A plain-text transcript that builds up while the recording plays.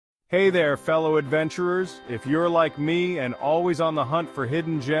Hey there, fellow adventurers. If you're like me and always on the hunt for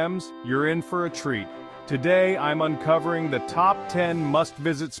hidden gems, you're in for a treat. Today, I'm uncovering the top 10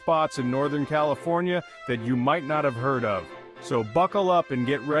 must-visit spots in Northern California that you might not have heard of. So buckle up and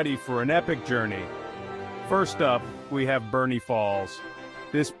get ready for an epic journey. First up, we have Burney Falls.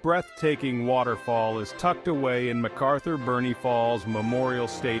 This breathtaking waterfall is tucked away in MacArthur Burney Falls Memorial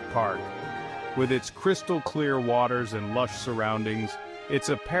State Park. With its crystal-clear waters and lush surroundings, it's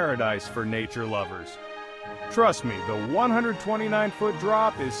a paradise for nature lovers. Trust me, the 129-foot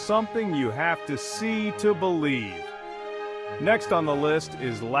drop is something you have to see to believe. Next on the list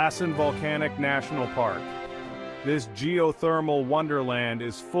is Lassen Volcanic National Park. This geothermal wonderland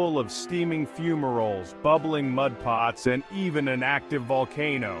is full of steaming fumaroles, bubbling mud pots, and even an active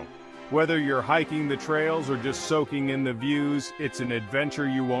volcano. Whether you're hiking the trails or just soaking in the views, it's an adventure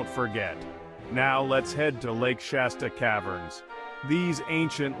you won't forget. Now let's head to Lake Shasta Caverns. These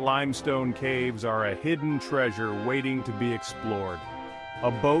ancient limestone caves are a hidden treasure waiting to be explored. A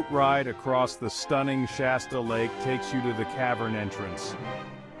boat ride across the stunning Shasta Lake takes you to the cavern entrance.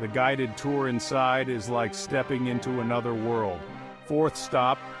 The guided tour inside is like stepping into another world. Fourth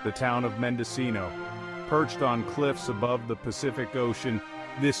stop, the town of Mendocino. Perched on cliffs above the Pacific Ocean,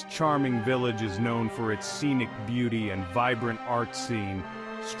 this charming village is known for its scenic beauty and vibrant art scene.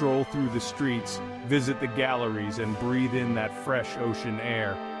 Stroll through the streets, visit the galleries, and breathe in that fresh ocean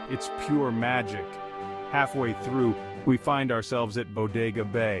air. It's pure magic. Halfway through, we find ourselves at Bodega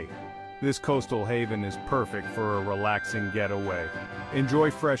Bay. This coastal haven is perfect for a relaxing getaway. Enjoy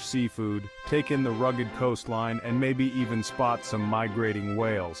fresh seafood, take in the rugged coastline, and maybe even spot some migrating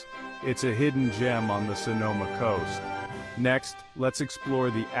whales. It's a hidden gem on the Sonoma coast. Next, let's explore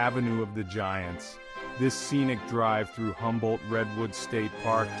the Avenue of the Giants. This scenic drive through Humboldt Redwood State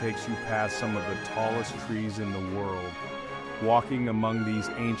Park takes you past some of the tallest trees in the world. Walking among these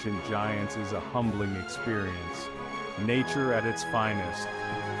ancient giants is a humbling experience. Nature at its finest.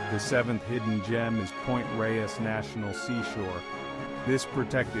 The seventh hidden gem is Point Reyes National Seashore. This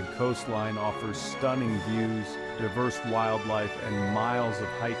protected coastline offers stunning views, diverse wildlife, and miles of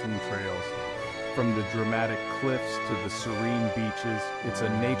hiking trails. From the dramatic cliffs to the serene beaches, it's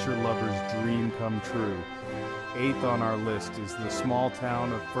a nature lover's dream come true. Eighth on our list is the small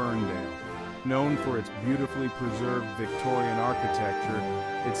town of Ferndale. Known for its beautifully preserved Victorian architecture,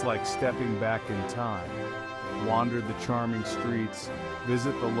 it's like stepping back in time. Wander the charming streets,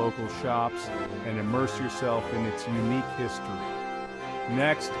 visit the local shops, and immerse yourself in its unique history.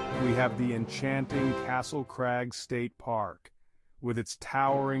 Next, we have the enchanting Castle Crag State Park. With its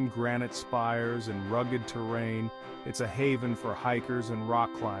towering granite spires and rugged terrain, it's a haven for hikers and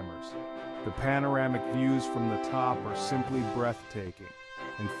rock climbers. The panoramic views from the top are simply breathtaking.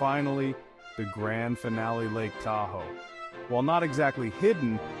 And finally, the grand finale Lake Tahoe. While not exactly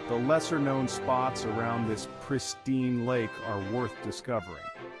hidden, the lesser-known spots around this pristine lake are worth discovering.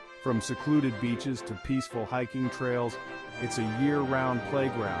 From secluded beaches to peaceful hiking trails, it's a year-round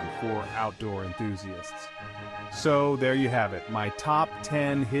playground for outdoor enthusiasts. So there you have it, my top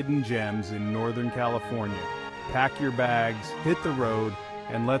 10 hidden gems in Northern California. Pack your bags, hit the road,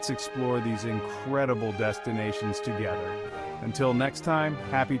 and let's explore these incredible destinations together. Until next time,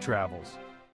 happy travels.